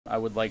I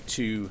would like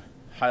to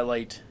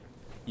highlight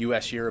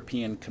U.S.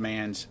 European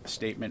Command's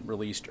statement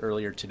released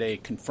earlier today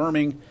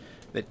confirming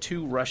that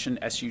 2 Russian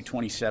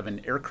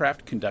Su-27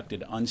 aircraft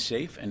conducted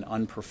unsafe and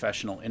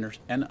unprofessional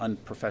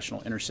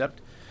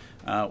intercept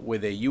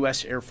with a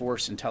U.S. Air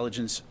Force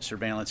intelligence,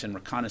 surveillance, and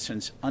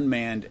reconnaissance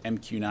unmanned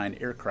MQ-9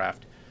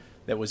 aircraft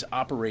that was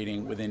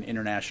operating within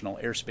international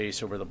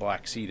airspace over the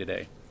Black Sea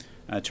today.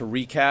 To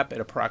recap, at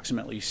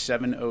approximately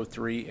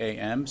 7:03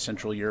 a.m.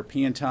 Central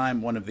European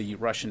Time, one of the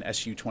Russian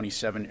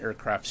Su-27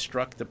 aircraft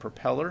struck the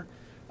propeller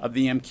of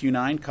the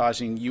MQ-9,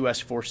 causing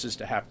U.S. forces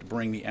to have to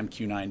bring the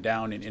MQ-9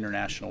 down in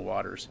international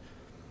waters.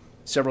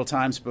 Several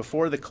times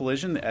before the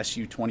collision, the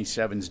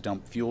Su-27s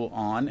dumped fuel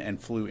on and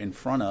flew in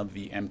front of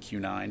the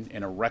MQ-9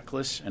 in a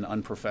reckless and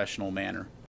unprofessional manner.